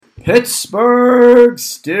Pittsburgh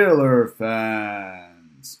Steelers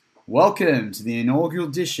fans, welcome to the inaugural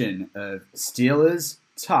edition of Steelers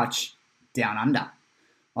Touch Down Under.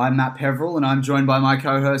 I'm Matt Peverell and I'm joined by my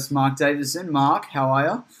co-host Mark Davison. Mark, how are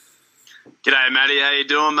you? G'day Matty, how you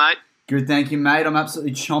doing mate? Good, thank you mate. I'm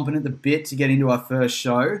absolutely chomping at the bit to get into our first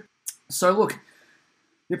show. So look,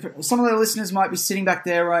 some of the listeners might be sitting back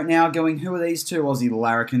there right now going, who are these two Aussie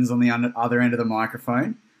larrikins on the other end of the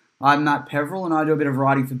microphone? I'm Matt Peverell and I do a bit of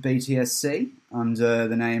writing for BTSC under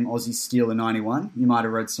the name Aussie Steeler 91. You might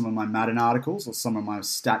have read some of my Madden articles or some of my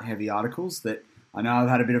stat-heavy articles that I know I've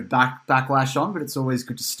had a bit of backlash on, but it's always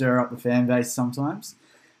good to stir up the fan base sometimes.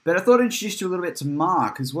 But I thought I'd introduce you a little bit to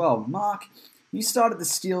Mark as well. Mark, you started the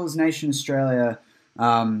Steelers Nation Australia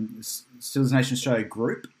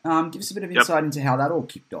group. Give us a bit of insight into how that all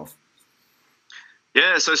kicked off.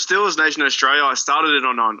 Yeah, so Steelers Nation Australia, I started it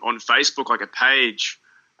on Facebook, like a page.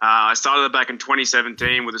 I started it back in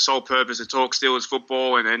 2017 with the sole purpose to talk Steelers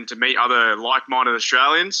football and then to meet other like-minded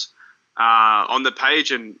Australians on the page.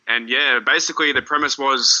 And yeah, basically the premise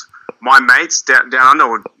was my mates down under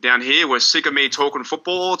or down here were sick of me talking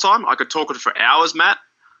football all the time. I could talk it for hours, Matt.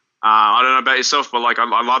 I don't know about yourself, but like I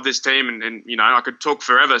love this team and you know, I could talk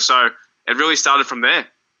forever. So it really started from there.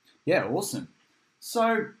 Yeah, awesome.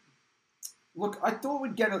 So, look, I thought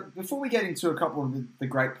before we get into a couple of the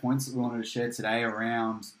great points that we wanted to share today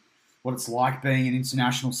around what it's like being an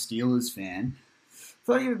international Steelers fan, I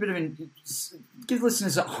thought you give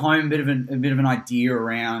listeners at home a bit of an idea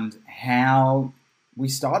around how we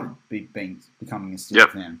started becoming a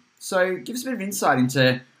Steelers fan. So, give us a bit of insight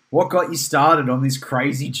into what got you started on this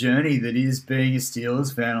crazy journey that is being a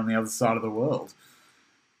Steelers fan on the other side of the world.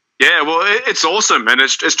 Yeah, well, it's awesome and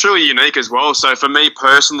it's truly unique as well. So for me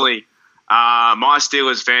personally, my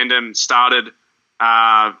Steelers fandom started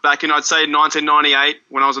back in, I'd say, 1998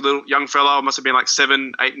 when I was a little young fella. I must have been like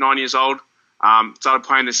 7, 8, 9 years old. Started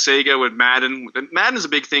playing the Sega with Madden. Madden's a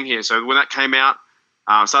big thing here. So when that came out,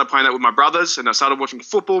 I started playing that with my brothers and I started watching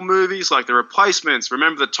football movies like The Replacements,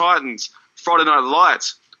 Remember the Titans, Friday Night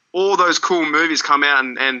Lights. All those cool movies come out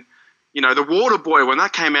and you know, The Water Boy, when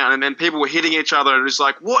that came out and then people were hitting each other and it was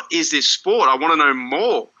like, what is this sport? I want to know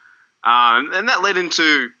more. And that led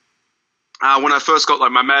into when I first got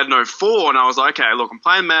like my Madden 04 and I was like, okay, look, I'm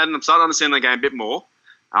playing Madden. I'm starting to understand the game a bit more.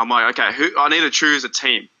 I'm like, okay, I need to choose a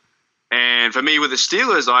team. And for me with the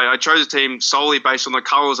Steelers, I chose a team solely based on the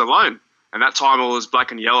colors alone. And that time it was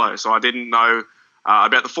black and yellow. So I didn't know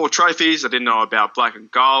about the 4 trophies. I didn't know about black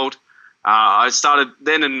and gold. I started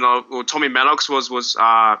then, and Tommy Maddox was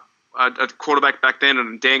a quarterback back then,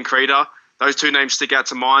 and Dan Creeder. Those two names stick out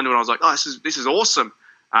to mind when I was like, oh, this is awesome.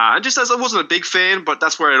 And just as I wasn't a big fan, but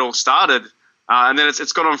that's where it all started. And then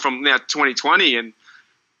it's gone on from now 2020, and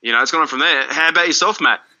you know it's gone on from there. How about yourself,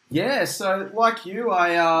 Matt? Yeah, so like you,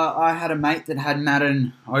 I had a mate that had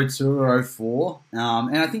Madden 02 or 04,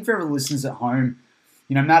 and I think for every listeners at home,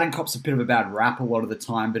 you know, Madden cops a bit of a bad rap a lot of the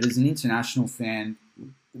time, but as an international fan,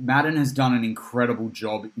 Madden has done an incredible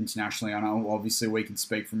job internationally. I know obviously we can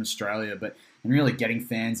speak from Australia, but in really getting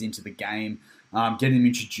fans into the game, getting them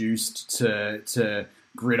introduced to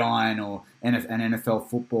gridiron or an NFL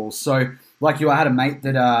football. So, like you, I had a mate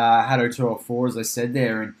that had 0204, as I said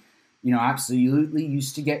there, and you know, absolutely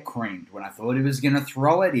used to get creamed. When I thought he was going to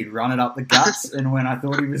throw it, he'd run it up the guts, and when I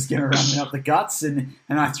thought he was going to run it up the guts, and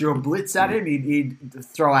I threw a blitz at him, he'd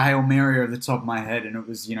throw a Hail Mary over the top of my head, and it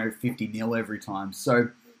was 50-0 every time. So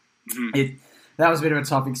that was a bit of a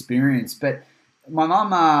tough experience. But my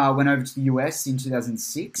mum went over to the US in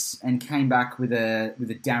 2006 and came back with a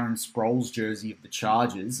Darren Sproles jersey of the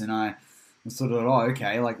Chargers, and I sort of thought, oh,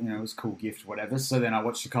 okay, like, you know, it was a cool gift, whatever. So then I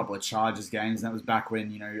watched a couple of Chargers games, and that was back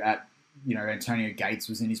when, Antonio Gates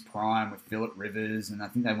was in his prime with Phillip Rivers, and I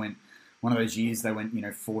think they went, one of those years they went,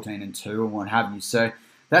 14-2 and what have you. So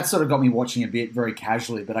that sort of got me watching a bit very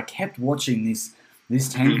casually, but I kept watching this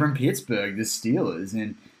team from Pittsburgh, the Steelers,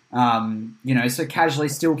 and, so casually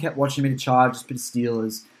still kept watching a bit of Chargers, a bit of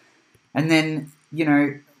Steelers. And then,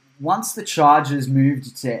 once the Chargers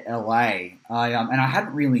moved to LA, and I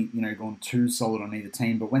hadn't really, gone too solid on either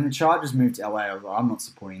team, but when the Chargers moved to LA, I was like, I'm not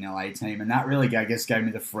supporting an LA team, and that really, I guess, gave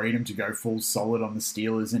me the freedom to go full solid on the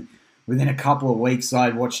Steelers. And within a couple of weeks,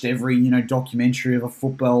 I'd watched every, documentary of a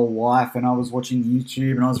football life, and I was watching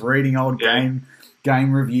YouTube, and I was reading old game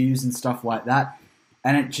reviews and stuff like that,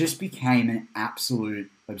 and it just became an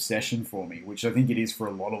absolute obsession for me, which I think it is for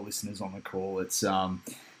a lot of listeners on the call. It's,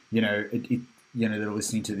 that are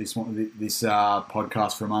listening to this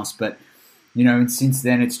podcast from us, but and since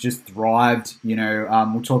then it's just thrived.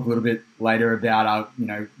 We'll talk a little bit later about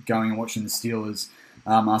going and watching the Steelers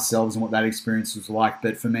ourselves and what that experience was like.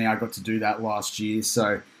 But for me, I got to do that last year,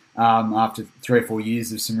 so after 3 or 4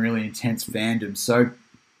 years of some really intense fandom. So,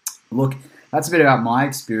 look, that's a bit about my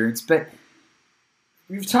experience. But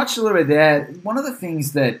we've touched a little bit there. One of the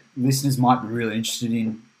things that listeners might be really interested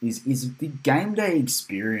in is the game day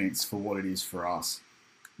experience for what it is for us.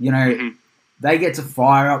 You know, they get to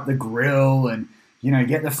fire up the grill and, you know,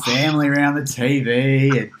 get the family around the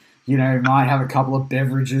TV and, you know, might have a couple of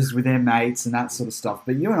beverages with their mates and that sort of stuff.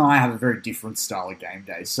 But you and I have a very different style of game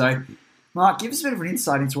day. So, Mark, give us a bit of an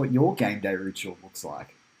insight into what your game day ritual looks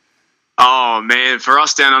like. Oh, man, for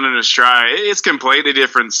us down under in Australia, it's completely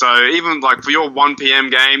different. So even like for your 1 p.m.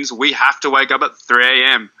 games, we have to wake up at 3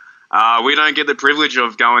 a.m. We don't get the privilege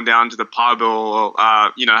of going down to the pub or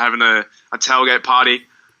you know, having a tailgate party.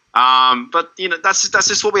 But, you know, that's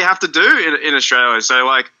just what we have to do in Australia. So,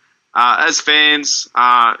 like, as fans,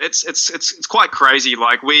 it's quite crazy.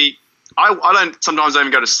 Like, I don't sometimes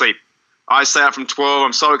even go to sleep. I stay up from 12.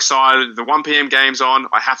 I'm so excited. The 1 p.m. game's on.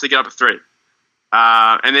 I have to get up at 3.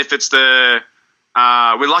 And if it's we're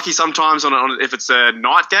lucky sometimes if it's a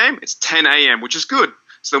night game, it's 10 a.m., which is good.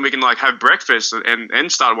 So then we can like have breakfast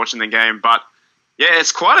and start watching the game. But yeah,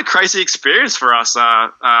 it's quite a crazy experience for us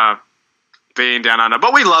being down under.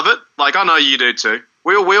 But we love it. Like I know you do too.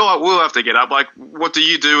 We'll have to get up. Like, what do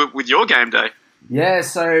you do with your game day? Yeah,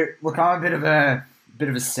 so look, I'm a bit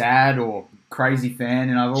of a sad or crazy fan,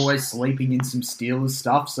 and I'm always sleeping in some Steelers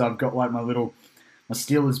stuff. So I've got like my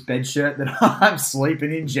Steelers bed shirt that I'm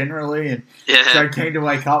sleeping in generally, and so keen to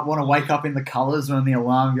want to wake up in the colours when the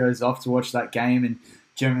alarm goes off to watch that game. And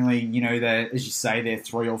generally, you know, as you say, they're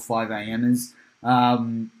 3 or 5 a.m.ers.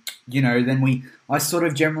 You know, then I sort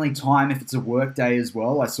of generally time, if it's a work day as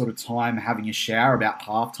well, I sort of time having a shower about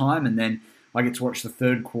halftime, and then I get to watch the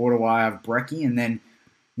third quarter while I have brekkie, and then,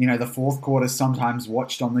 you know, the fourth quarter sometimes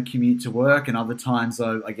watched on the commute to work, and other times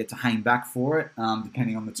I get to hang back for it,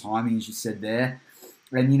 depending on the timing, as you said there.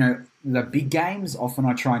 And, you know, the big games, often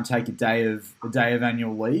I try and take a day of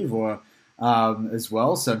annual leave or as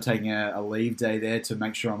well. So I'm taking a leave day there to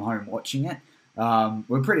make sure I'm home watching it.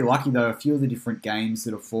 We're pretty lucky, though. A few of the different games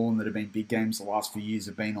that have fallen that have been big games the last few years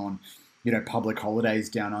have been on, you know, public holidays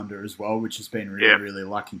down under as well, which has been really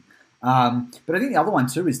lucky. But I think the other one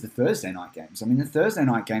too is the Thursday night games. I mean, the Thursday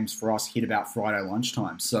night games for us hit about Friday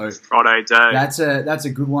lunchtime. So Friday day. That's a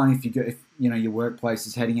good one if you know your workplace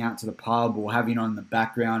is heading out to the pub or having on in the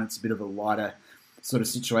background. It's a bit of a lighter sort of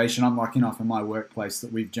situation. I'm lucky enough in my workplace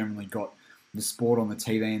that we've generally got the sport on the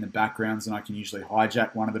TV in the backgrounds, and I can usually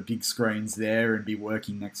hijack one of the big screens there and be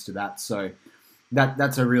working next to that. So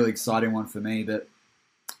that's a really exciting one for me. But,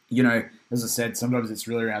 you know, as I said, sometimes it's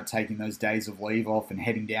really around taking those days of leave off and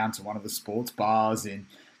heading down to one of the sports bars and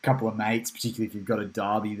a couple of mates, particularly if you've got a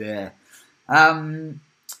derby there.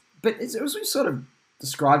 But as we sort of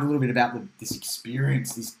described a little bit about this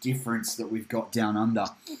experience, this difference that we've got down under,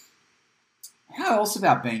 how else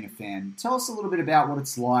about being a fan? Tell us a little bit about what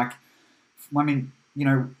it's like. I mean, you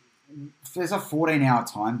know, there's a 14-hour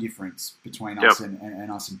time difference between us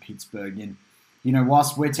and us in Pittsburgh. And, you know,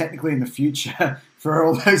 whilst we're technically in the future, for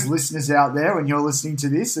all those listeners out there, when you're listening to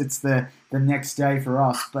this, it's the next day for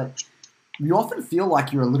us. But you often feel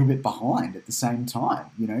like you're a little bit behind at the same time.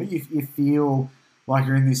 You know, you feel like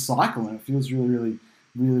you're in this cycle, and it feels really, really,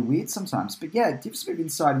 really weird sometimes. But, yeah, give us a bit of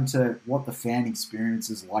insight into what the fan experience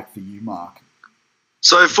is like for you, Mark.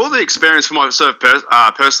 So for the experience for myself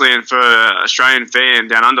personally and for Australian fan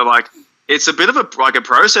down under, like, it's a bit of a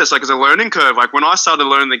process, like it's a learning curve. Like when I started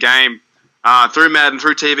learning the game through Madden,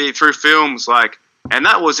 through TV, through films, like, and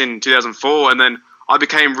that was in 2004. And then I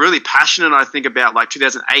became really passionate, I think, about like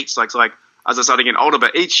 2008, so like as I started getting older.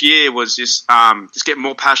 But each year was just getting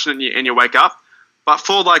more passionate and you wake up. But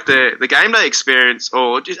for like the game day experience,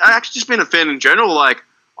 or just being a fan in general, like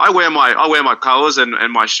I wear my colours and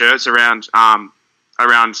my shirts around.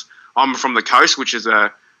 I'm from the coast, which is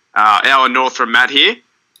a hour north from Matt here,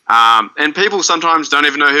 and people sometimes don't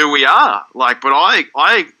even know who we are. Like, but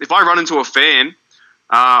if I run into a fan,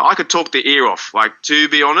 I could talk their ear off. Like, to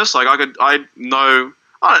be honest, like I don't know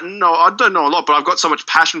a lot, but I've got so much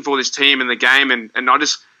passion for this team and the game, and I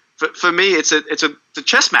just for me it's a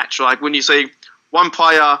chess match. Like when you see one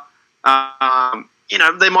player, you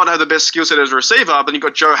know, they might have the best skill set as a receiver, but you've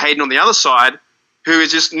got Joe Hayden on the other side, who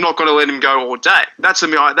is just not going to let him go all day.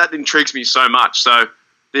 That intrigues me so much. So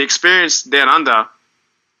the experience down under,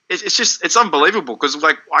 it's unbelievable because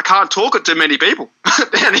like I can't talk it to many people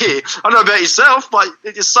down here. I don't know about yourself, but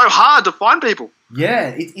it's so hard to find people.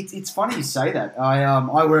 Yeah, it's funny you say that.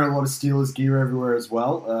 I wear a lot of Steelers gear everywhere as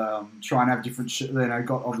well. Try and have different. I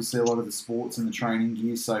got obviously a lot of the sports and the training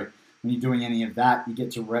gear. So when you're doing any of that, you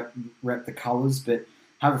get to rep the colours, but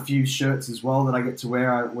have a few shirts as well that I get to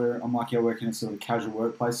wear. I'm lucky I work in a sort of casual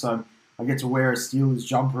workplace, so I get to wear a Steelers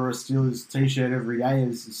jumper or a Steelers t-shirt every day,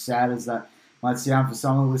 as sad as that might sound for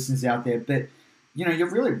some of the listeners out there. But, you're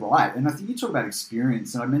really right. And I think you talk about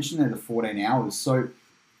experience, and I mentioned there the 14 hours. So,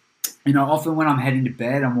 often when I'm heading to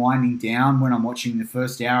bed, I'm winding down when I'm watching the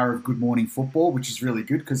first hour of Good Morning Football, which is really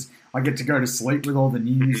good because I get to go to sleep with all the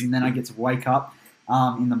news, and then I get to wake up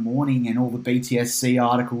in the morning and all the BTSC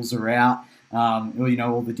articles are out.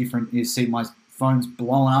 All the different, you see my phone's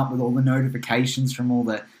blowing up with all the notifications from all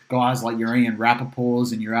the guys like your Ian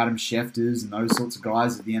Rappaports and your Adam Schefters and those sorts of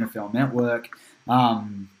guys at the NFL Network,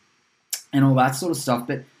 and all that sort of stuff.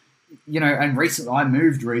 But, and recently, I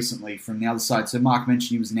moved recently from the other side. So Mark mentioned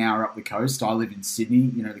he was an hour up the coast. I live in Sydney,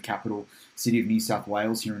 the capital city of New South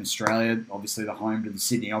Wales here in Australia, obviously the home to the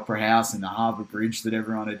Sydney Opera House and the Harbour Bridge that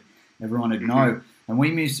everyone would know. And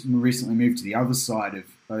we recently moved to the other side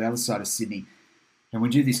of Sydney, and we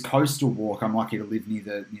do this coastal walk. I'm lucky to live near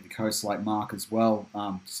the coast like Mark as well.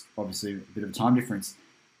 Just obviously a bit of a time difference.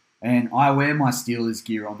 And I wear my Steelers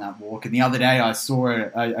gear on that walk. And the other day I saw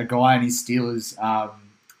a guy in his Steelers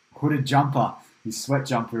hooded jumper, his sweat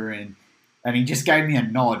jumper, and he just gave me a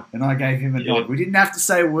nod, and I gave him a nod. We didn't have to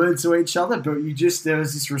say a word to each other, but there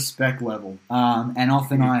was this respect level. And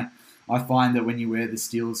often I find that when you wear the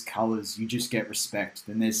Steelers colours, you just get respect.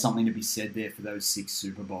 And there's something to be said there for those 6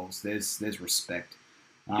 Super Bowls. There's respect.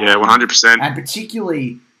 100%. And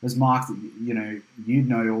particularly, as Mark, you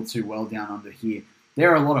know all too well down under here,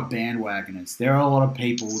 there are a lot of bandwagoners. There are a lot of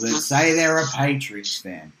people that say they're a Patriots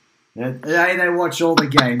fan. That they watch all the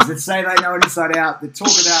games. That say they know it inside out. That talk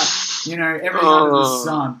about, everything under the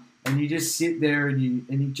sun. And you just sit there and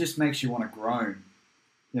it just makes you want to groan.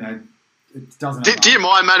 It doesn't. Do you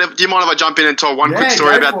mind, man? Do you mind if I jump in and tell one quick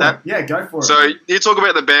story about that? Yeah, go for it. So you talk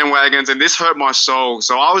about the bandwagons, and this hurt my soul.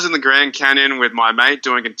 So I was in the Grand Canyon with my mate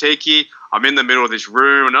doing Kentucky. I'm in the middle of this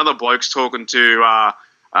room. Another bloke's talking to, a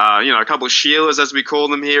couple of Sheilas, as we call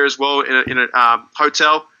them here as well, in a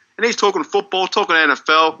hotel. And he's talking football, talking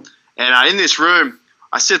NFL. And in this room,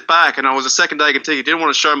 I sit back, and I was a second day Kentucky. Didn't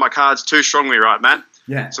want to show my cards too strongly, right, Matt?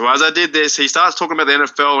 Yeah. So as I did this, he starts talking about the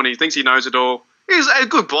NFL, and he thinks he knows it all. He's a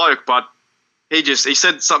good bloke, but he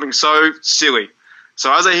said something so silly.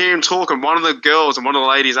 So as I hear him talking, one of the girls and one of the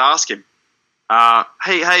ladies ask him, I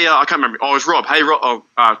can't remember. Oh, it was Rob. Hey, Rob.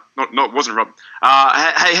 It wasn't Rob.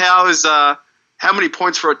 Hey, how many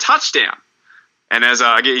points for a touchdown? And as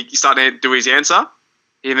he started to do his answer,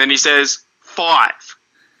 and then he says, 5.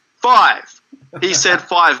 5. He said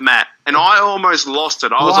 5, Matt. And I almost lost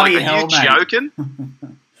it. I was like, are you joking?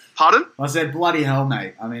 Pardon? I said, bloody hell,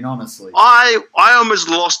 mate. I mean, honestly. I almost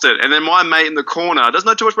lost it. And then my mate in the corner doesn't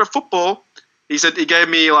know too much about football. He gave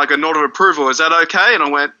me like a nod of approval. Is that okay? And I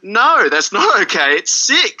went, no, that's not okay. It's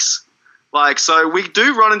 6. So we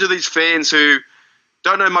do run into these fans who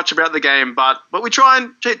don't know much about the game, but we try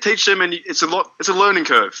and teach them, and it's a learning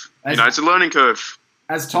curve. It's a learning curve.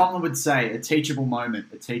 As Tomlin would say, a teachable moment.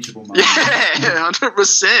 Yeah,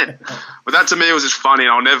 100%. But that to me was just funny,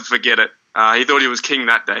 and I'll never forget it. He thought he was king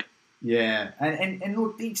that day. Yeah, and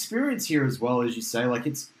look, the experience here as well, as you say,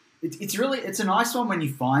 it's really a nice one when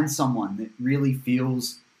you find someone that really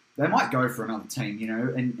feels they might go for another team,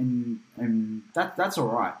 and that's all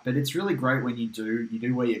right. But it's really great when you do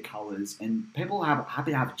wear your colours, and people are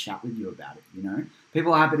happy to have a chat with you about it.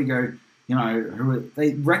 People are happy to go.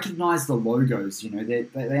 They recognise the logos.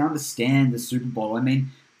 They understand the Super Bowl. I mean,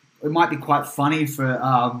 it might be quite funny for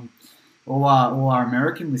all our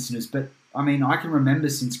American listeners, but I mean, I can remember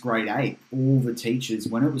since grade 8, all the teachers,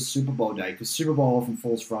 when it was Super Bowl day, because Super Bowl often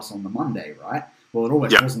falls for us on the Monday, right? Well, it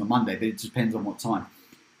always falls on the Monday, but it depends on what time.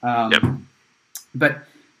 But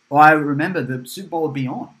I remember the Super Bowl would be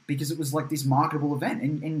on because it was like this marketable event.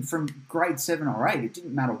 And from grade 7 or 8, it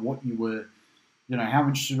didn't matter what you were, how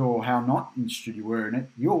interested or how not interested you were in it.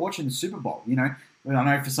 You were watching the Super Bowl, I know I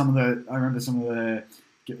remember some of the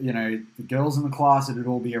girls in the class that would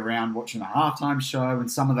all be around watching the halftime show,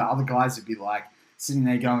 and some of the other guys would be like sitting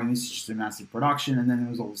there going, this is just a massive production. And then there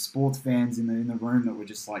was all the sports fans in the room that were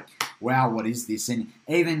just like, wow, what is this? And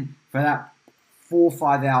even for that 4 or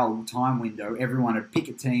 5 hour time window, everyone would pick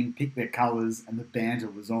a team, pick their colours, and the banter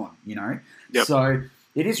was on, Yep. So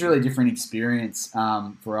it is really a different experience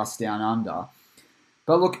for us down under.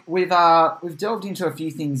 But look, we've delved into a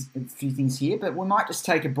few things here, but we might just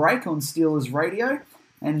take a break on Steelers Radio,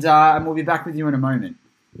 and we'll be back with you in a moment.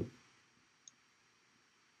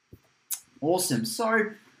 Awesome.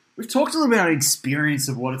 So we've talked a little bit about the experience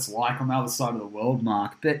of what it's like on the other side of the world,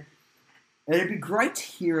 Mark, but it'd be great to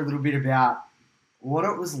hear a little bit about what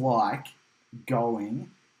it was like going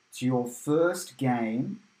to your first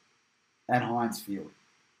game at Heinz Field.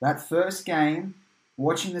 that first game,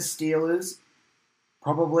 watching the Steelers,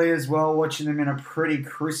 probably as well watching them in a pretty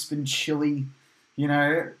crisp and chilly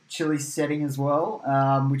setting as well,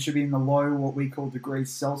 which would be in the low, what we call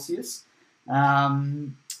degrees Celsius.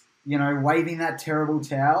 Waving that terrible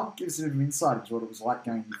towel gives a bit of insight into what it was like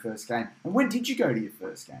going to your first game. And when did you go to your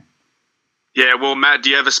first game? Yeah, well, Matt, do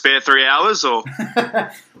you have a spare 3 hours or?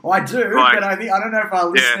 I do, but I don't know if our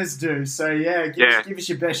listeners do. So give us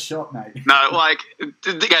your best shot, mate. No,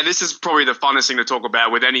 again, this is probably the funnest thing to talk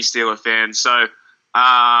about with any Steeler fan. So,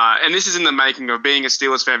 and this is in the making of being a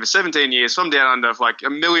Steelers fan for 17 years, from down under, a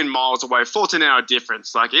million miles away, 14-hour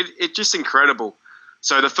difference. It's just incredible.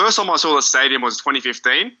 So the first time I saw the stadium was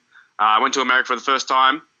 2015. I went to America for the first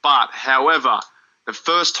time. But, however, the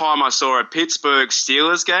first time I saw a Pittsburgh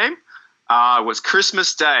Steelers game was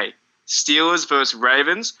Christmas Day. Steelers versus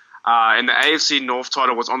Ravens. And the AFC North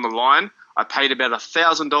title was on the line. I paid about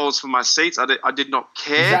 $1,000 for my seats. I did not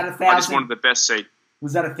care. I just wanted the best seat.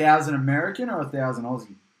 Was that 1,000 American or 1,000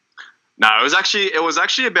 Aussie? No, it was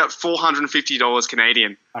actually about $450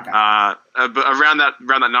 Canadian. Okay. Around that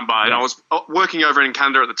number. Yeah. And I was working over in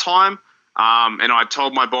Canada at the time. And I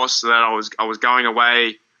told my boss that I was going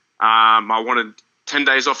away. I wanted 10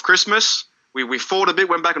 days off Christmas. We fought a bit,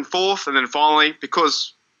 went back and forth, and then finally,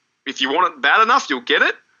 because if you want it bad enough, you'll get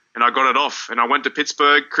it. And I got it off. And I went to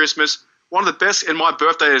Pittsburgh Christmas. One of the best, and my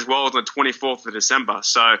birthday as well was on the 24th of December.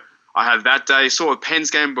 So I had that day. Saw a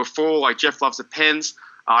Pens game before. Jeff loves the Pens.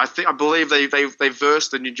 I believe they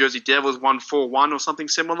versed the New Jersey Devils 1-4-1 or something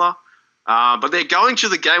similar. But they're going to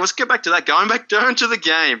the game. Let's get back to that. Going to the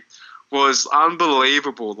game was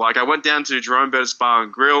unbelievable. I went down to Jerome Bettis Bar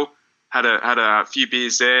and Grill, had a few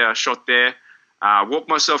beers there, a shot there, walked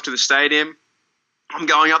myself to the stadium. I'm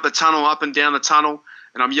going up and down the tunnel,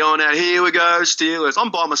 and I'm yelling out, "Here we go, Steelers!"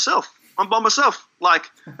 I'm by myself. I'm a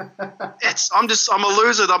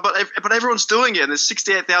loser, but everyone's doing it. And there's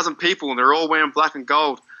 68,000 people, and they're all wearing black and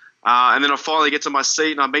gold. And then I finally get to my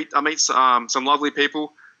seat, and I meet some lovely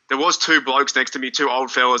people. There was 2 blokes next to me, 2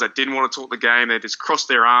 old fellas that didn't want to talk the game. They just crossed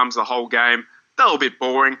their arms the whole game. They were a bit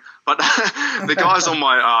boring, but the guys on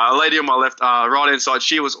a lady on my left, right hand side,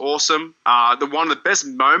 she was awesome. One of the best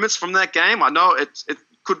moments from that game. I know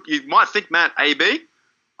you might think, Matt, AB.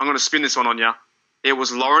 I'm going to spin this one on you. It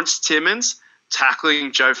was Lawrence Timmons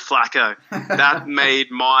tackling Joe Flacco. That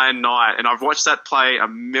made my night, and I've watched that play a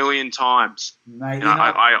million times. Mate,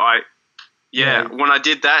 when I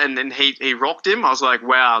did that and then he rocked him, I was like,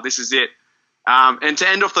 wow, this is it. And to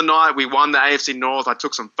end off the night, we won the AFC North. I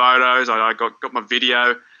took some photos. I got my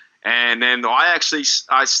video. And then I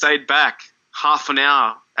stayed back half an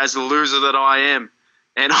hour as the loser that I am.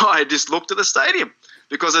 And I just looked at the stadium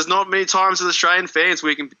because there's not many times as Australian fans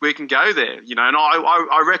we can go there. And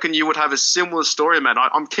I reckon you would have a similar story, man.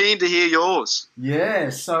 I'm keen to hear yours. Yeah,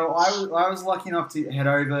 so I was lucky enough to head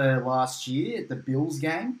over last year at the Bills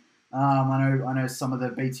game. I know some of the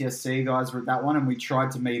BTSC guys were at that one, and we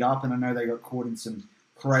tried to meet up, and I know they got caught in some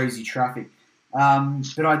crazy traffic.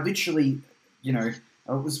 But I literally, it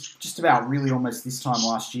was just about really almost this time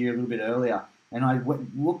last year, a little bit earlier, and I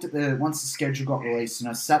looked at once the schedule got released, and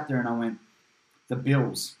I sat there and I went, the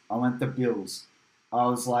Bills. I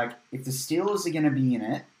was like, if the Steelers are going to be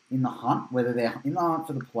in the hunt, whether they're in the hunt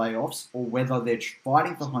for the playoffs or whether they're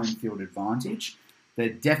fighting for home field advantage,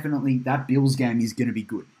 that Bills game is going to be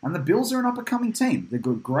good. And the Bills are an up-and-coming team. They've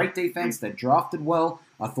got great defense. They're drafted well.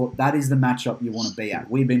 I thought that is the matchup you want to be at.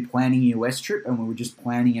 We've been planning a US trip, and we were just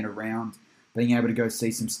planning it around being able to go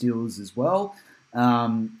see some Steelers as well.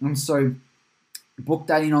 And so booked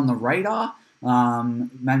that in on the radar.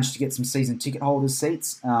 Managed to get some season ticket holders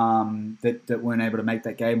seats that weren't able to make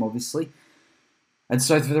that game, obviously. And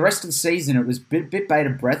so for the rest of the season, it was a bit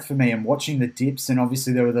bated breath for me. And watching the dips, and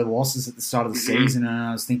obviously there were the losses at the start of the season, and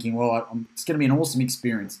I was thinking, well, it's going to be an awesome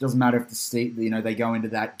experience. It doesn't matter if they go into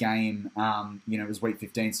that game, it was week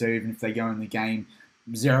 15, so even if they go in the game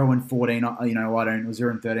 0-14, or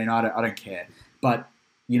 0-13, I don't care. But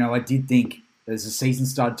I did think as the season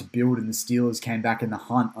started to build and the Steelers came back in the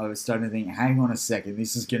hunt, I was starting to think, hang on a second,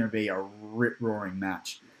 this is going to be a rip-roaring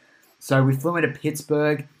match. So we flew into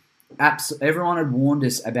Pittsburgh. Everyone had warned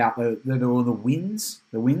us about the winds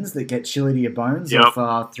that get chilly to your bones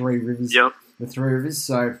of Three Rivers. Yep. The Three Rivers.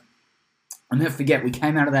 So I'll never forget, we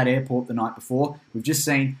came out of that airport the night before. We've just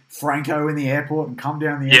seen Franco in the airport and come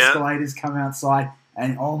down the escalators, come outside,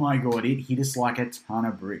 and oh my God, it hit us like a ton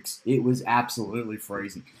of bricks. It was absolutely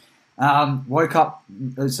freezing. Woke up,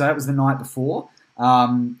 so that was the night before.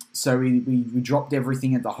 So we dropped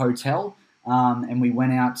everything at the hotel. And we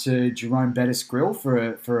went out to Jerome Bettis Grill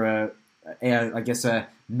for a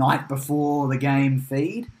night before the game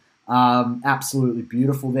feed. Absolutely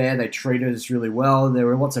beautiful there. They treated us really well. There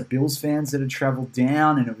were lots of Bills fans that had travelled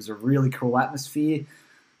down, and it was a really cool atmosphere.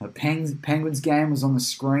 The Penguins game was on the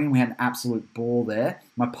screen. We had an absolute ball there.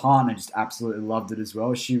 My partner just absolutely loved it as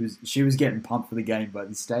well. She was getting pumped for the game by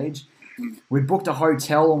this stage. We booked a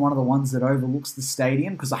hotel on one of the ones that overlooks the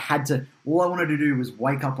stadium because all I wanted to do was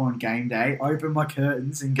wake up on game day, open my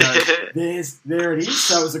curtains and go, there it is.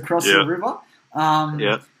 So it was across the river.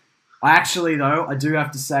 I actually, though, I do have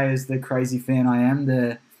to say, as the crazy fan I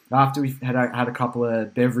am, after we had a couple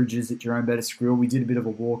of beverages at Jerome Bettis Grill, we did a bit of a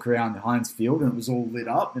walk around the Heinz Field, and it was all lit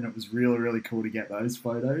up, and it was really, really cool to get those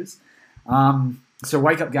photos. So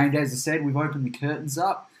wake up game day, as I said, we've opened the curtains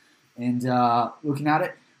up and looking at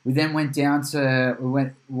it. We then went down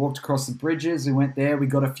walked across the bridges. We went there. We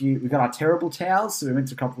got our terrible towels, so we went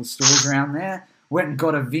to a couple of stores around there. Went and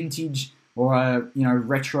got a vintage or a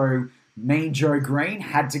retro Mean Joe Green.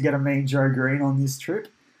 Had to get a Mean Joe Green on this trip.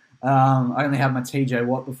 I only had my TJ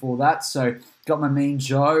Watt before that, so got my Mean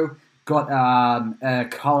Joe. Got a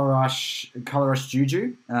Color Rush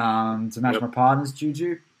Juju to match my partner's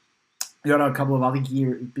Juju. Got a couple of other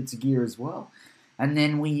bits of gear as well. And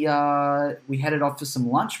then we headed off for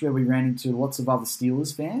some lunch where we ran into lots of other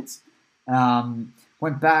Steelers fans.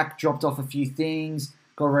 Went back, dropped off a few things,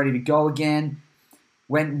 got ready to go again.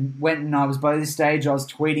 Went and I was by this stage. I was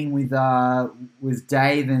tweeting with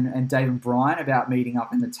Dave and Dave and Brian about meeting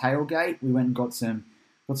up in the tailgate. We went and got some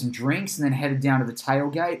drinks and then headed down to the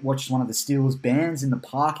tailgate. Watched one of the Steelers bands in the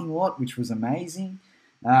parking lot, which was amazing.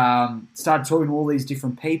 Started talking to all these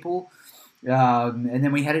different people, and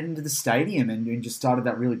then we headed into the stadium and just started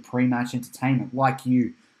that really pre-match entertainment. Like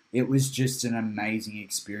you, it was just an amazing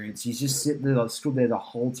experience. You just stood there the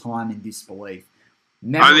whole time in disbelief.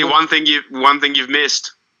 Only one thing you've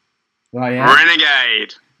missed. Oh, yeah?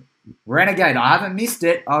 Renegade. I haven't missed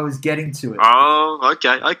it. I was getting to it. Oh,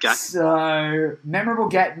 okay. So, memorable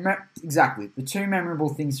game. Exactly. The two memorable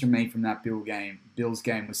things for me from that Bills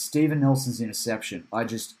game was Steven Nelson's interception. I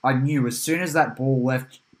knew as soon as that ball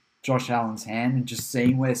left Josh Allen's hand and just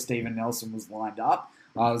seeing where Steven Nelson was lined up,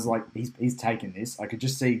 I was like, he's taking this. I could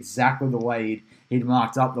just see exactly the way he'd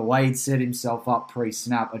marked up, the way he'd set himself up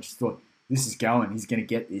pre-snap. I just thought, this is going. He's going to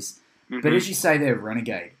get this. Mm-hmm. But as you say there,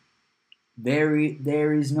 Renegade, there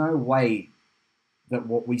is no way that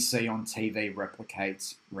what we see on TV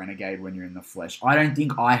replicates Renegade when you're in the flesh. I don't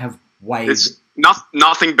think I have waved. It's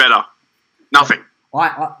nothing better. Nothing.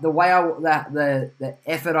 The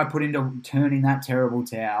effort I put into turning that terrible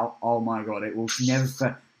towel, oh my God, it will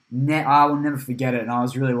I will never forget it. And I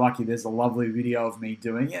was really lucky. There's a lovely video of me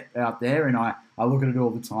doing it out there, and I look at it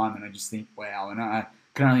all the time, and I just think, wow. And I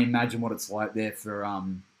can only imagine what it's like there for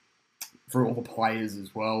all the players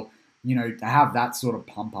as well. You know, to have that sort of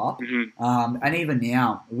pump up. Mm-hmm. And even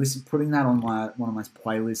now, putting that on one of my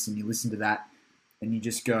playlists, and you listen to that, and you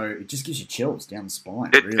just go, it just gives you chills down the spine.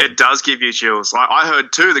 It does give you chills. I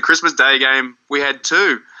heard two. The Christmas Day game, we had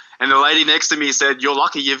two. And the lady next to me said, "You're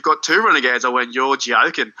lucky you've got two Renegades." I went, "You're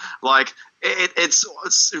joking." Like, it's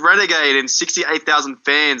Renegade and 68,000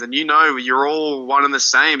 fans, and you're all one and the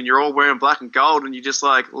same, and you're all wearing black and gold, and you're just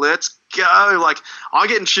like, let's go. Like, I'm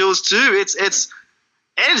getting chills too. It's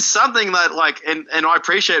something that, like, and I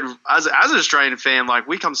appreciate as an Australian fan, like,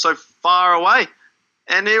 we come so far away,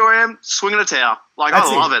 and here I am swinging a towel. Like,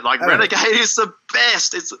 I love it. Like, Renegade is the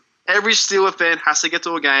best. It's every Steeler fan has to get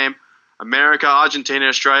to a game. America, Argentina,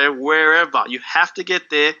 Australia, wherever. You have to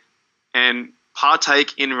get there and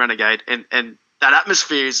partake in Renegade. And that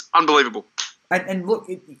atmosphere is unbelievable. And look,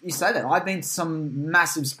 you say that. I've been to some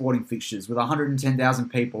massive sporting fixtures with 110,000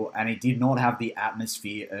 people, and it did not have the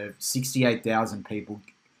atmosphere of 68,000 people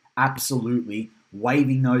absolutely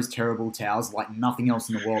waving those terrible towels like nothing else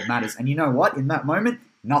in the world matters. And you know what? In that moment,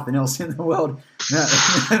 nothing else in the world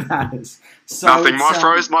matters. So nothing.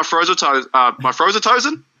 My Frozen?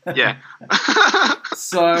 Yeah.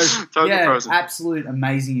 So, totally yeah, frozen. Absolute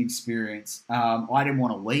amazing experience. I didn't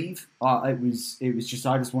want to leave. It was just,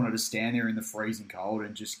 I just wanted to stand there in the freezing cold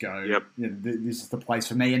and just go, yep. This is the place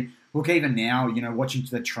for me. And look, even now, watching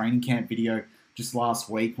the training camp video just last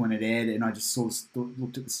week when it aired, and I just sort of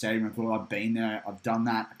looked at the stadium and thought, I've been there, I've done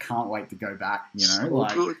that, I can't wait to go back,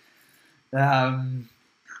 Good.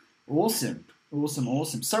 Awesome.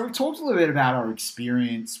 So we talked a little bit about our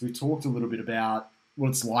experience. We talked a little bit about what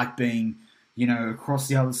it's like being, across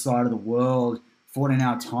the other side of the world,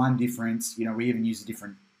 14-hour time difference. We even use a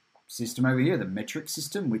different system over here, the metric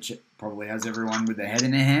system, which probably has everyone with their head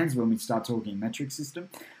in their hands when we start talking metric system.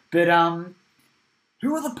 But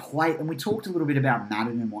who are the players, and we talked a little bit about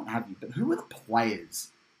Madden and what have you, but who are the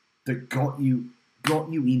players that got you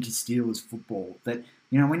into Steelers football, that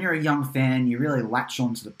when you're a young fan, you really latch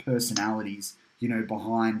on to the personalities,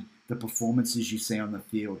 behind the performances you see on the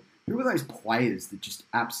field. Who were those players that just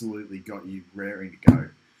absolutely got you raring to go?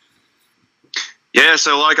 Yeah,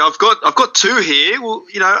 so like I've got two here. Well,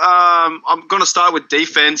 I'm going to start with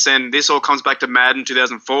defense, and this all comes back to Madden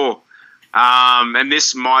 2004. And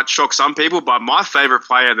this might shock some people, but my favorite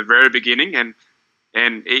player at the very beginning,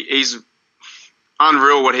 and he's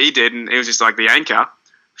unreal what he did, and he was just like the anchor.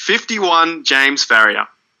 51 James Farrier.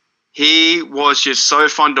 He was just so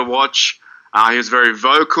fun to watch. He was very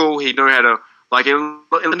vocal. He knew how to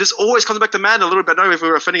and this always comes back to Madden a little bit. I don't know if we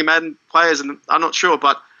were offending Madden players, and I'm not sure,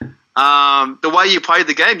 but the way you played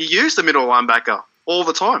the game, you used the middle linebacker all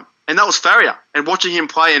the time, and that was Farrier. And watching him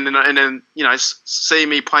play, and then see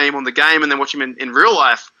me play him on the game, and then watch him in real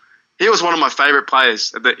life, he was one of my favorite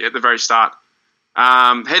players at the very start.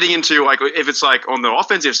 Heading into if it's on the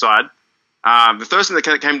offensive side, the first thing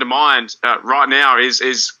that came to mind right now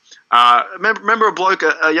is remember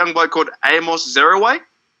a young bloke called Amos Zeraway?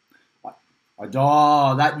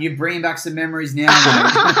 Oh, that you're bringing back some memories now,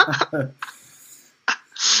 mate.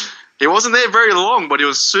 He wasn't there very long, but he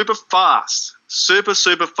was super fast. Super,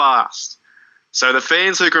 super fast. So the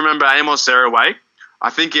fans who can remember Amos Zeraway,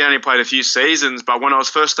 I think he only played a few seasons, but when I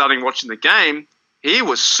was first starting watching the game, he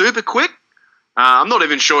was super quick. I'm not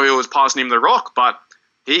even sure who was passing him the rock, but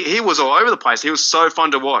he was all over the place. He was so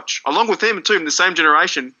fun to watch. Along with him, too, in the same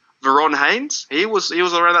generation, Verron Haynes, he was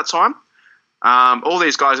around that time. All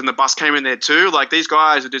these guys in the bus came in there too. These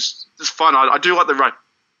guys are just fun. I do like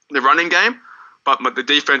the running game, but the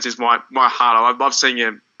defense is my heart. I love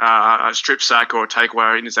seeing a strip sack or a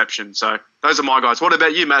takeaway or interception. So those are my guys. What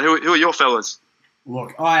about you, Matt? Who are your fellas?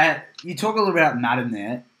 Look, you talk a little bit about Madden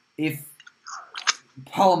there. If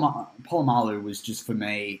Polamalu was just for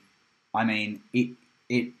me, I mean,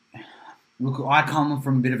 Look, I come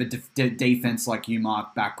from a bit of a defense like you,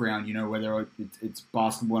 Mark, background. Whether it's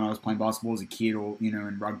basketball when I was playing basketball as a kid, or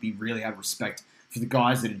in rugby, really had respect for the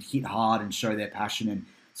guys that had hit hard and show their passion. And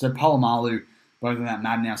so Polamalu, both in that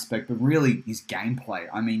Madden aspect, but really his gameplay.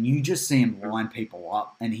 I mean, you just see him line people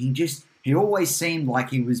up, and he always seemed like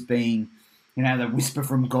he was being, the whisper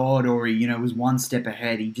from God, or he, was one step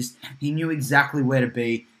ahead. He knew exactly where to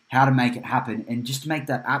be, how to make it happen, and just to make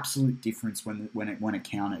that absolute difference when it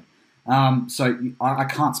counted. So I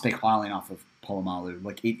can't speak highly enough of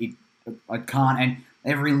Polamalu. I can't. And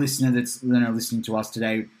every listener that's listening to us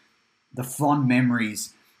today, the fond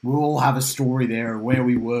memories, we'll all have a story there of where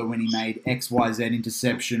we were when he made XYZ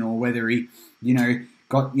interception, or whether he,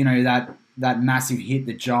 got that massive hit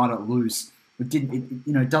that jarred it loose.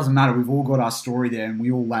 It doesn't matter. We've all got our story there, and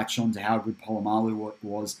we all latch on to how good Polamalu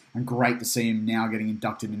was, and great to see him now getting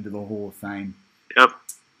inducted into the Hall of Fame. Yep.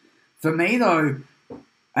 For me, though,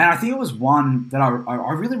 and I think it was one that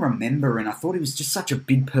I really remember, and I thought he was just such a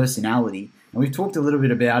big personality. And we've talked a little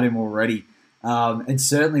bit about him already. And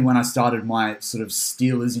certainly when I started my sort of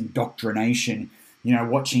Steelers indoctrination,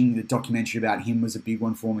 watching the documentary about him was a big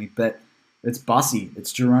one for me. But it's Bussy.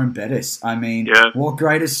 It's Jerome Bettis. I mean, What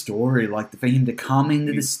greater story. For him to come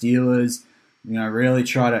into the Steelers, really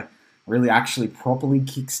try to actually properly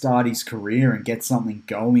kickstart his career and get something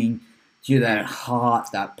going. That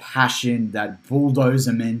heart, that passion, that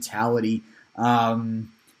bulldozer mentality,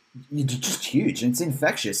 just huge. And it's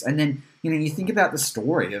infectious. And then, you think about the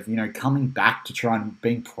story of, coming back to try and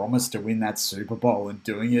being promised to win that Super Bowl and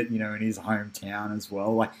doing it, in his hometown as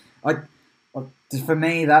well. For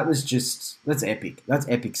me, that's epic. That's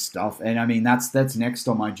epic stuff. And I mean, that's next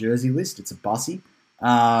on my jersey list. It's a Bussy.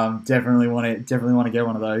 Definitely want to get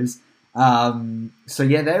one of those. So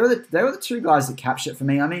yeah, they were the two guys that captured it for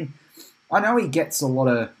me. I mean, I know he gets a lot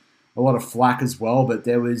of flack as well, but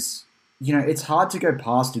there was, it's hard to go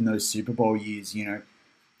past in those Super Bowl years,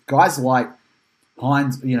 guys like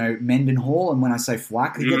Hines, Mendenhall, and when I say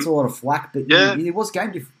flack, he gets a lot of flack, but it was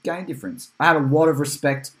game difference. I had a lot of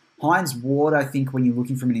respect. Hines Ward, I think when you're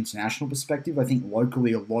looking from an international perspective, I think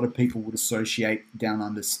locally a lot of people would associate Down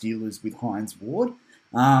Under Steelers with Hines Ward.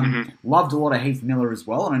 Loved a lot of Heath Miller as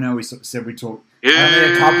well, and I know we sort of said we talked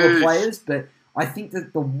only a couple of players, but I think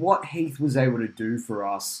that what Heath was able to do for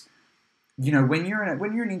us, when you're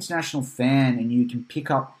an international fan and you can pick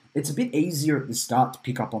up, it's a bit easier at the start to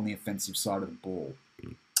pick up on the offensive side of the ball,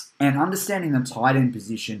 and understanding the tight end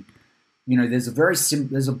position. There's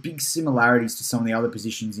a big similarities to some of the other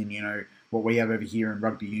positions in what we have over here in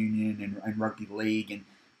rugby union and rugby league,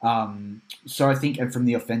 and so I think, and from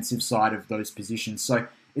the offensive side of those positions, so.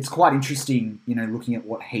 It's quite interesting, looking at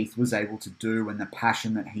what Heath was able to do and the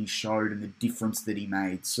passion that he showed and the difference that he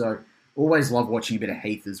made. So, always love watching a bit of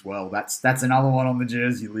Heath as well. That's another one on the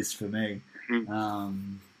jersey list for me.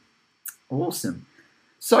 Awesome.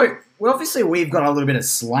 So, we've got a little bit of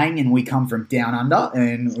slang and we come from down under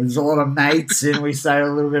and there's a lot of mates and we say a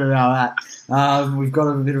little bit about that. We've got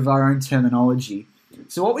a bit of our own terminology.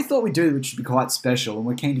 So what we thought we'd do, which would be quite special, and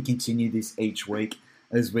we're keen to continue this each week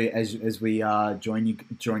as we join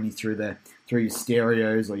you through your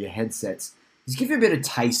stereos or your headsets, is give you a bit of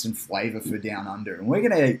taste and flavour for down under. And we're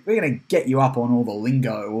gonna get you up on all the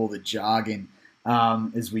lingo, all the jargon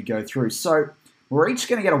as we go through. So we're each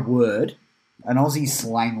gonna get a word, an Aussie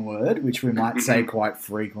slang word, which we might say quite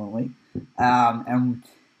frequently, and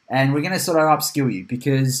we're going to sort of upskill you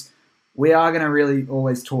because we are going to really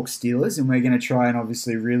always talk Steelers, and we're going to try and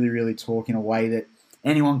obviously really, really talk in a way that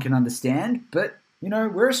anyone can understand. But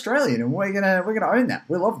we're Australian, and we're gonna own that.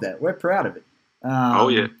 We love that. We're proud of it. Oh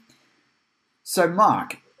yeah. So,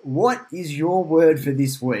 Mark, what is your word for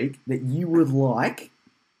this week that you would like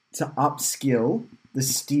to upskill the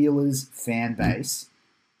Steelers fan base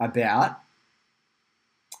about,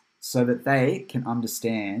 so that they can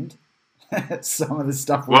understand some of the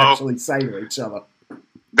stuff we actually say to each other?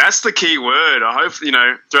 That's the key word. I hope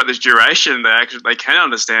throughout this duration they can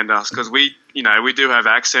understand us, because we do have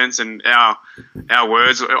accents and our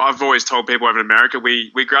words. I've always told people over in America,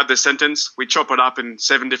 we grab the sentence, we chop it up in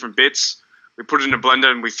 7 different bits, we put it in a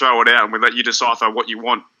blender and we throw it out and we let you decipher what you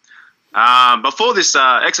want. Before this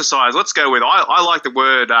exercise, let's go with I like the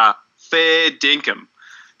word fair dinkum.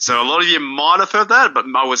 So a lot of you might have heard that, but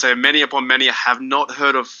I would say many upon many have not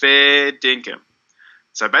heard of fair dinkum.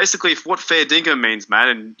 So basically, what fair dinkum means, Matt,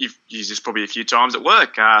 and you've used this probably a few times at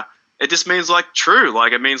work, it just means like true.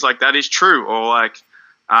 Like it means like that is true. Or like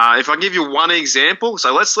if I give you one example,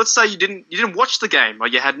 so let's say you didn't watch the game,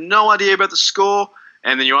 like you had no idea about the score,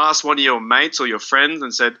 and then you asked one of your mates or your friends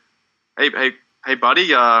and said, "Hey,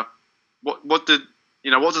 buddy, what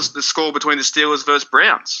was the score between the Steelers versus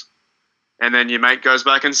Browns?" And then your mate goes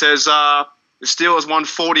back and says, the Steelers won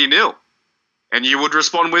 40-0. And you would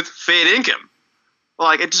respond with fair dinkum.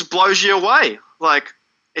 Like, it just blows you away. Like,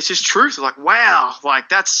 it's just truth. Like, wow, like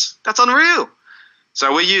that's unreal.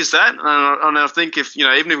 So we use that, and I think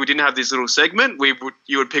even if we didn't have this little segment,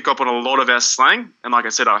 you would pick up on a lot of our slang. And like I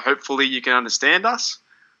said, hopefully you can understand us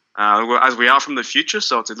as we are from the future.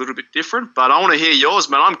 So it's a little bit different. But I want to hear yours,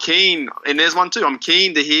 man. I'm keen, and there's one too. I'm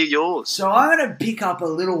keen to hear yours. So I'm going to pick up a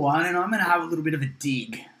little one, and I'm going to have a little bit of a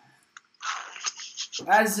dig.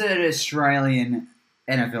 As an Australian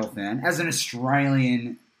NFL fan, as an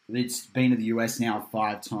Australian that's been to the US now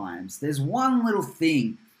 5 times, there's one little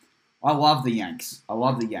thing. I love the Yanks,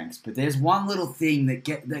 but there's one little thing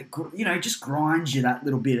that just grinds you that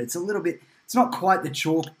little bit. It's a little bit. It's not quite the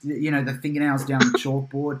chalk, the fingernails down the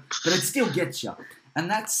chalkboard, but it still gets you.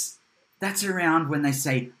 And that's around when they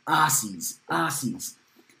say arsies.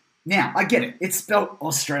 Now, I get it. It's spelled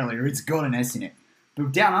Australia. It's got an S in it.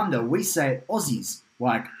 But down under, we say Aussies,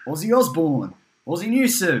 like Ozzy Osbourne, Ozzy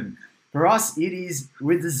Newsome. For us, it is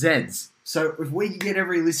with the Zs. So if we get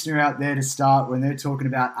every listener out there to start, when they're talking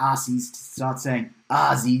about arsies, to start saying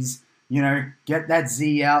arsies, get that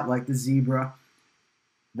Z out like the zebra.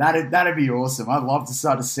 That'd be awesome. I'd love to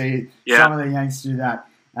start to see some of the Yanks do that.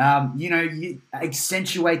 You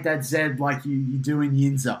accentuate that Z like you do in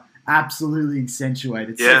Yinza. Absolutely accentuate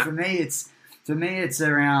it. Yeah. So for me, it's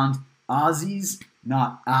around arsies,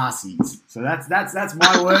 not arsies. So that's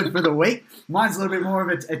my word for the week. Mine's a little bit more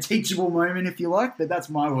of a teachable moment, if you like, but that's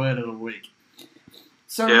my word of the week.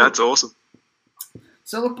 So yeah, that's awesome.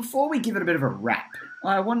 So look, before we give it a bit of a wrap,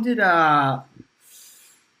 I wanted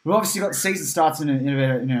we've obviously got the season starts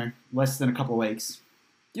in less than a couple of weeks.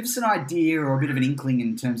 Give us an idea or a bit of an inkling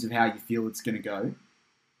in terms of how you feel it's going to go.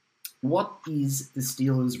 What is the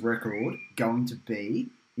Steelers' record going to be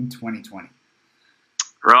in 2020?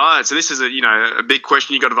 Right, so this is a big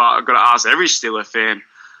question you got to ask every Steeler fan.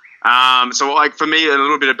 So like for me, a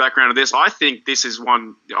little bit of background of this, I think this is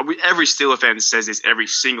one. Every Steeler fan says this every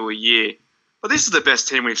single year, but this is the best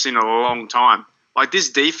team we've seen in a long time. Like this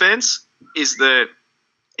defense is the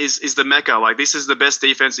mecca. Like this is the best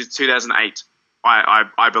defense since 2008.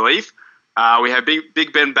 I believe. We have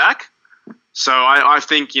Big Ben back. So I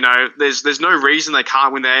think, there's no reason they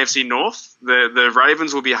can't win the AFC North. The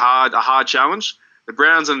Ravens will be a hard challenge. The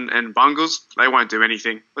Browns and Bungles, they won't do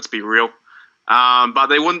anything. Let's be real. But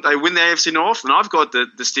they win the AFC North, and I've got the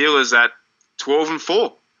Steelers at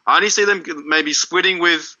 12-4. I only see them maybe splitting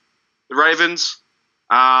with the Ravens,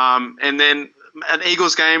 and then an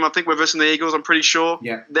Eagles game. I think we're versus the Eagles. I'm pretty sure.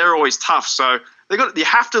 Yeah, they're always tough. So you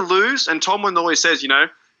have to lose. And Tomlin always says,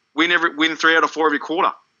 win 3 out of 4 every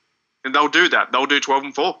quarter, and they'll do that. They'll do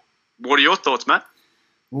 12-4. What are your thoughts, Matt?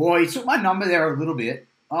 Well, you took my number there a little bit.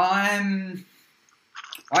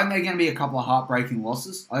 I think they're going to be a couple of heartbreaking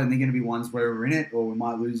losses. I think they're going to be ones where we're in it or we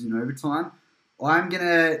might lose in overtime. I'm going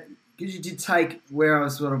to, because you did take where I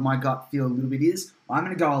was sort of my gut feel a little bit is, I'm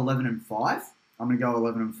going to go 11-5. I'm going to go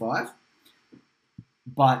 11-5.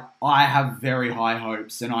 But I have very high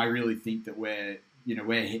hopes, and I really think that we're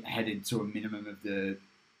headed to a minimum of the,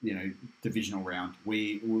 divisional round.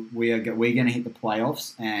 We're going to hit the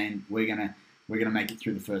playoffs, and we're going to make it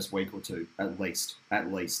through the first week or two at least.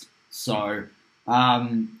 So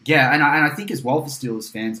and I think as well for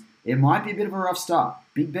Steelers fans, it might be a bit of a rough start.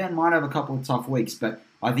 Big Ben might have a couple of tough weeks, but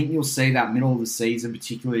I think you'll see that middle of the season,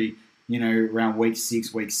 particularly around week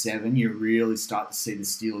 6, week 7, you really start to see the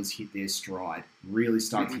Steelers hit their stride.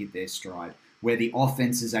 Where the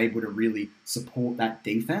offense is able to really support that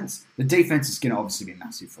defense. The defense is going to obviously be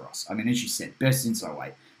massive for us. I mean, as you said, best since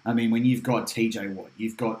 08. I mean, when you've got TJ Watt,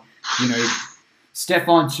 you've got,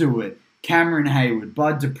 Stephon Tuitt, Cameron Hayward,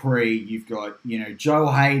 Bud Dupree, you've got,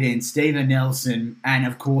 Joe Hayden, Steven Nelson, and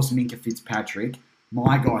of course Minkah Fitzpatrick.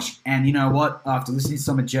 My gosh. And you know what? After listening to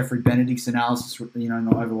some of Jeffrey Benedict's analysis, over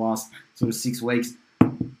the last sort of 6 weeks,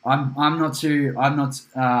 I'm not too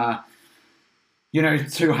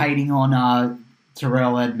hating on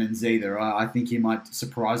Terrell Edmonds either. I think he might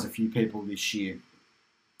surprise a few people this year.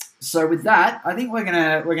 So with that, I think we're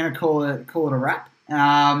gonna call it a wrap.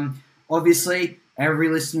 Obviously, every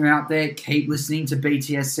listener out there, keep listening to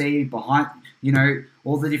BTSC behind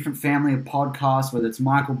all the different family of podcasts, whether it's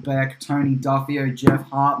Michael Beck, Tony Duffio, Jeff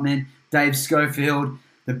Hartman, Dave Schofield,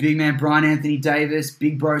 the big man Brian Anthony Davis,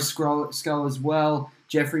 Big Bro Skull as well,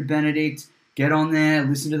 Jeffrey Benedict. Get on there,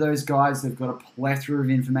 listen to those guys. They've got a plethora of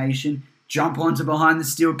information. Jump onto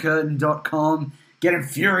BehindTheSteelCurtain.com. Get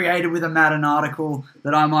infuriated with a Madden article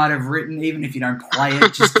that I might have written, even if you don't play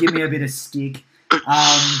it. Just give me a bit of stick.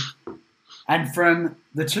 And from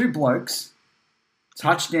the two blokes,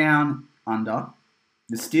 Touchdown Under,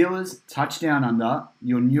 the Steelers Touchdown Under,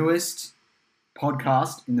 your newest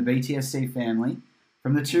podcast in the BTSC family,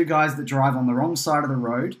 from the two guys that drive on the wrong side of the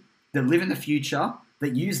road, that live in the future,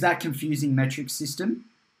 that use that confusing metric system.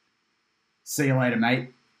 See you later,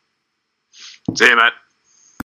 mate. See you, mate.